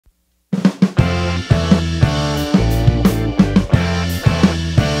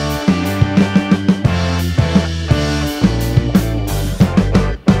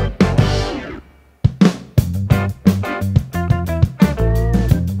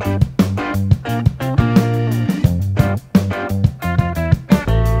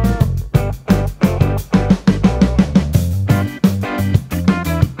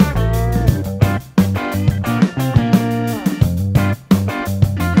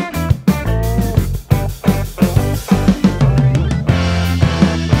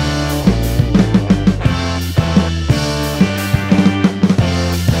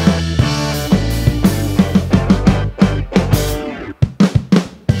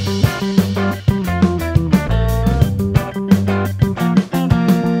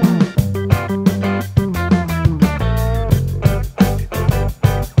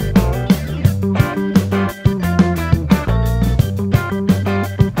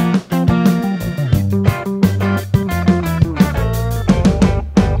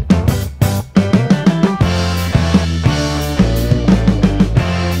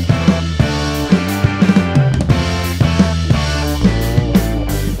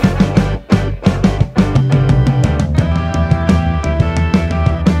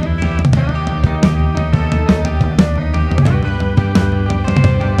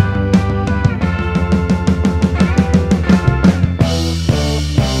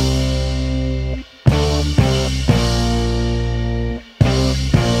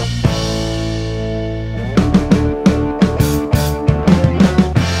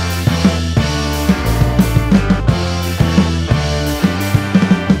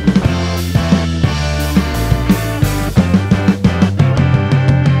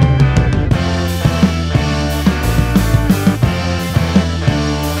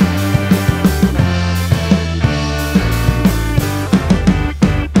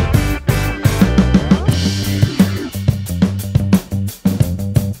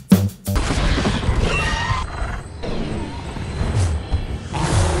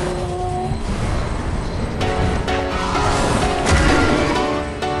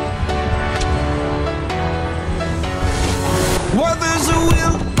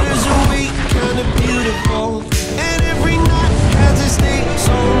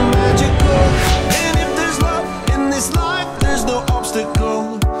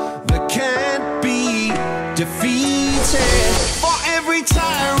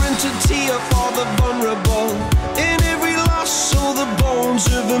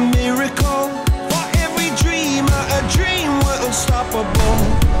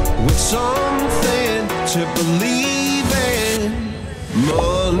with something to believe in.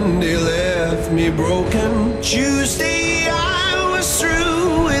 Monday left me broken. Tuesday I was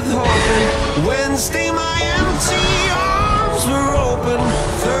through with hoping. Wednesday my empty arms were open.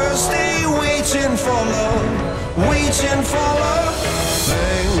 Thursday waiting for love, waiting for love.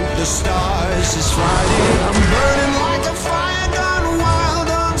 Thank the stars it's Friday. I'm burning like a fire gone wild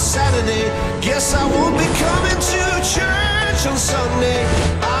on Saturday. Guess I won't be coming to church on Sunday.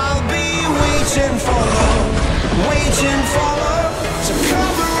 I'll be waiting for love, waiting for love to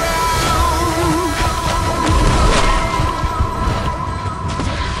come around.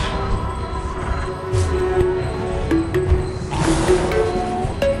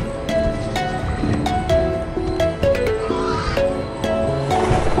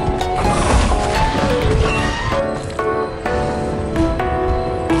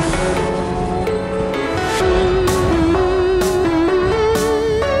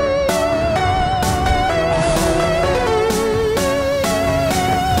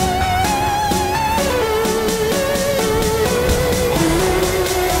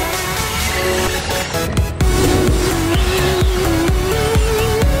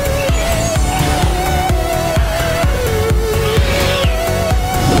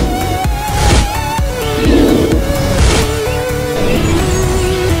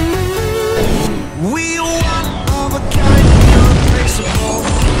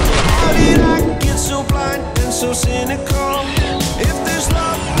 So cynical. If there's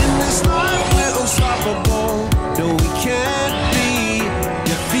love in this life, we're unstoppable. No, we can't be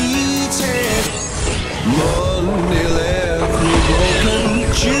defeated. Monday left me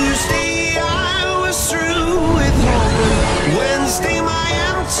broken. Tuesday I was through with hoping. Wednesday my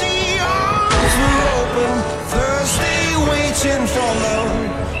empty arms were open. Thursday waiting for love,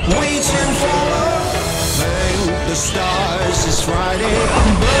 waiting for love. Thank the stars it's Friday.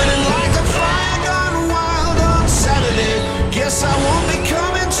 I'm burning like a fire gone wild on Saturday. Guess I won't be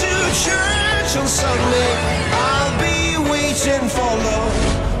coming to church on Sunday. I'll be waiting for love,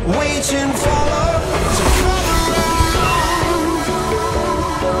 waiting for love to come around.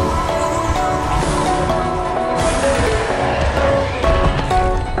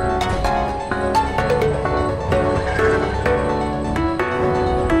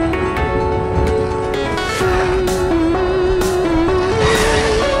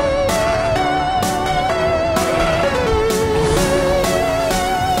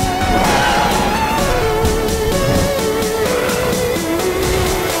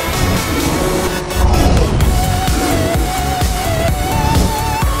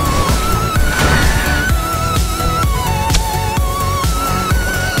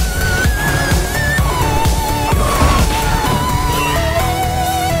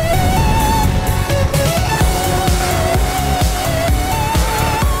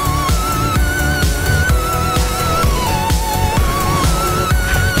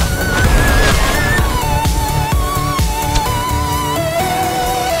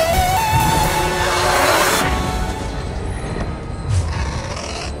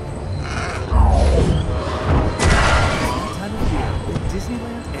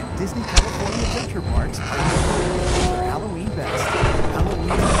 Disney California Adventure Parks are their Halloween best. Halloween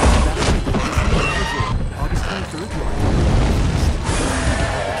Disney August 23rd through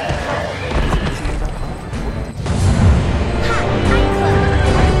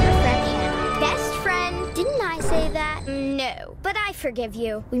No, but I forgive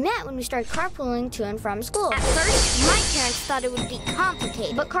you. We met when we started carpooling to and from school. At first, my parents thought it would be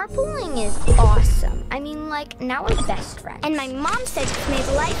complicated, but carpooling is awesome. I mean, like, now we're best friends. And my mom said it's made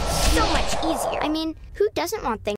life so much easier. I mean, who doesn't want things